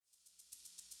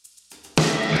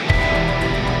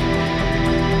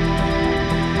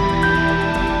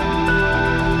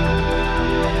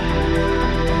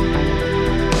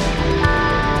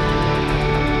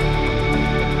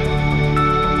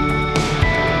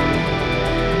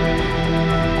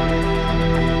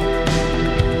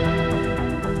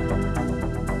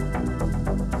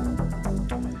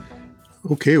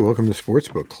Okay, welcome to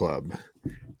Sportsbook Club.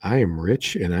 I am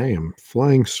Rich and I am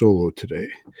flying solo today.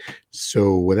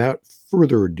 So, without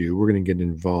further ado, we're going to get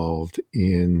involved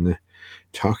in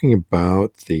talking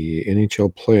about the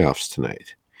NHL playoffs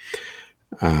tonight.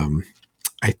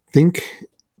 I think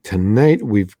tonight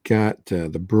we've got the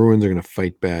Bruins are going to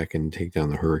fight back and take down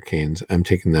the Hurricanes. I'm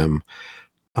taking them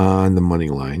on the money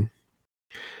line.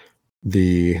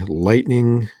 The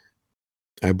Lightning,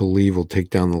 I believe, will take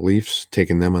down the Leafs,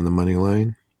 taking them on the money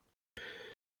line.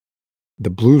 The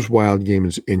Blues Wild game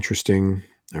is interesting.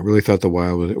 I really thought the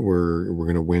Wild were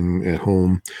going to win at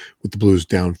home with the Blues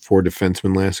down 4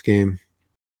 defensemen last game.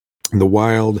 And the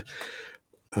Wild,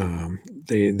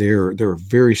 they're a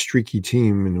very streaky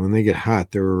team, and when they get hot,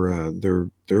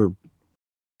 they're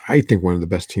I think one of the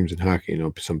best teams in hockey. You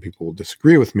know, some people will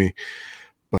disagree with me,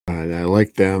 but I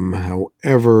like them.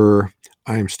 However,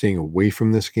 I'm staying away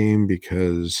from this game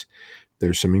because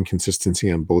there's some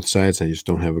inconsistency on both sides. I just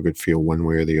don't have a good feel one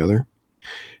way or the other.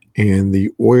 And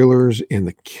the Oilers and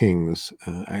the Kings,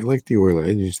 I like the Oilers.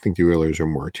 I just think the Oilers are a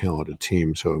more talented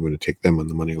team, so I'm going to take them on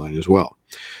the money line as well.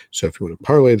 So if you want to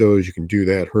parlay those, you can do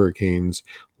that. Hurricanes,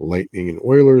 Lightning, and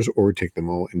Oilers, or take them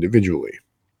all individually.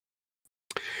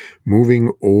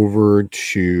 Moving over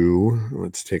to,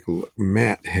 let's take a look.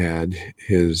 Matt had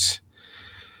his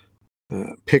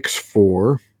picks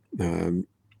for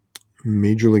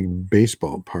Major League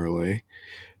Baseball parlay.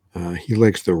 He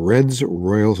likes the Reds,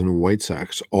 Royals, and White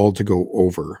Sox all to go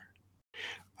over.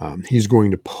 He's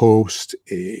going to post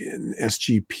an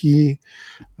SGP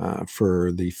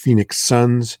for the Phoenix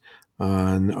Suns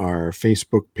on our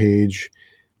Facebook page,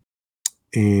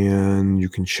 and you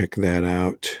can check that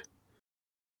out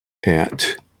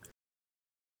at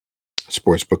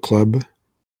Sportsbook Club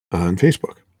on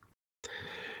Facebook.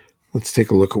 Let's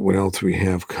take a look at what else we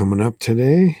have coming up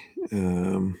today.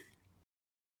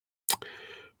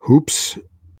 Hoops,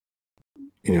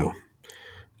 you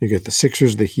get the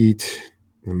Sixers, the Heat,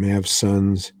 the Mavs,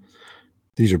 Suns.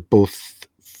 These are both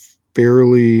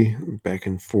fairly back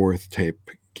and forth type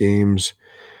games.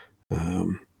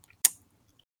 I'm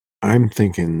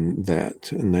thinking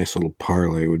that a nice little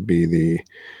parlay would be the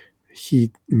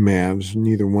Heat, Mavs.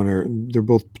 Neither one they're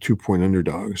both 2-point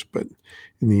underdogs, but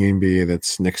in the NBA,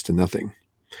 that's next to nothing.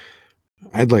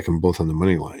 I'd like them both on the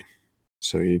money line.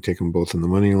 So you take them both on the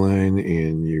money line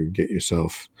and you get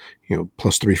yourself,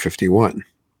 plus 351.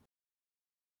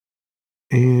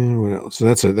 And what else?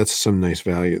 So that's some nice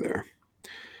value there.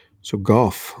 So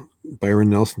golf, Byron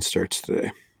Nelson starts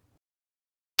today.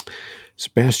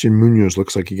 Sebastian Munoz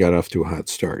looks like he got off to a hot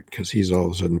start because he's all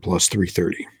of a sudden plus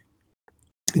 330.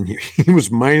 And he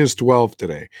was minus 12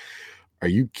 today. Are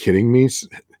you kidding me?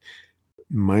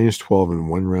 Minus 12 in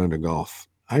one round of golf.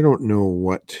 I don't know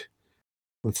what.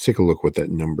 Let's take a look what that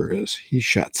number is. He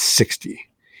shot 60.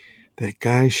 That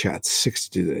guy shot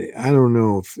 60 today. I don't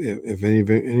know if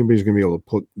anybody's going to be able to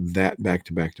put that back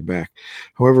to back to back.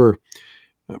 However,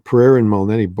 Pereira and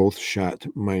Malnetti both shot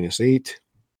minus 8.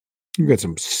 You've got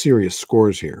some serious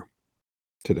scores here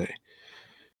today.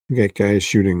 You got guys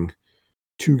shooting.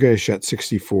 2 guys shot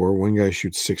 64. 1 guy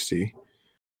shoots 60.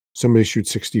 Somebody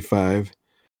shoots 65.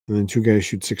 And then 2 guys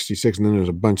shoot 66. And then there's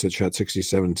a bunch that shot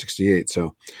 67, 68.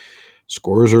 So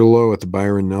scores are low at the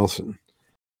Byron Nelson.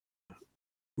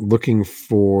 Looking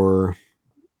for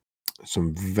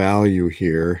some value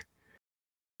here.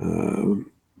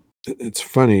 It's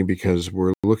funny because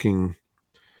we're looking,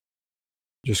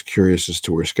 just curious as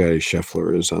to where Scotty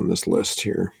Scheffler is on this list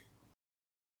here.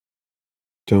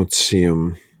 Don't see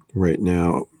him right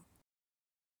now.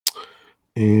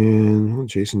 And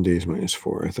Jason Day's minus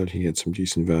 4. I thought he had some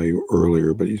decent value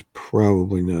earlier, but he's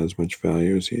probably not as much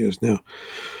value as he is now.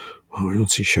 Oh, I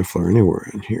don't see Scheffler anywhere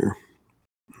in here.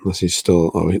 Unless he's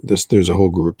still, there's a whole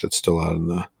group that's still out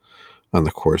on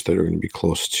the course that are going to be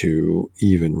close to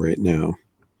even right now.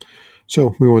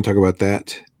 So we want to talk about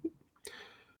that.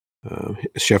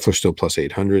 Scheffler's still plus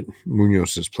 800.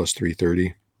 Munoz is plus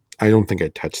 330. I don't think I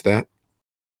touched that.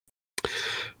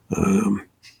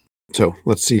 So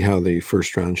let's see how the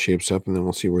first round shapes up, and then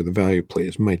we'll see where the value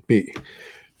plays might be.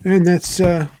 And that's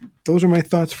those are my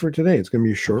thoughts for today. It's going to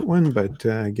be a short one, but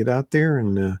get out there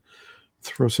and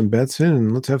throw some bets in,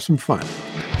 and let's have some fun.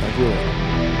 Talk to you later.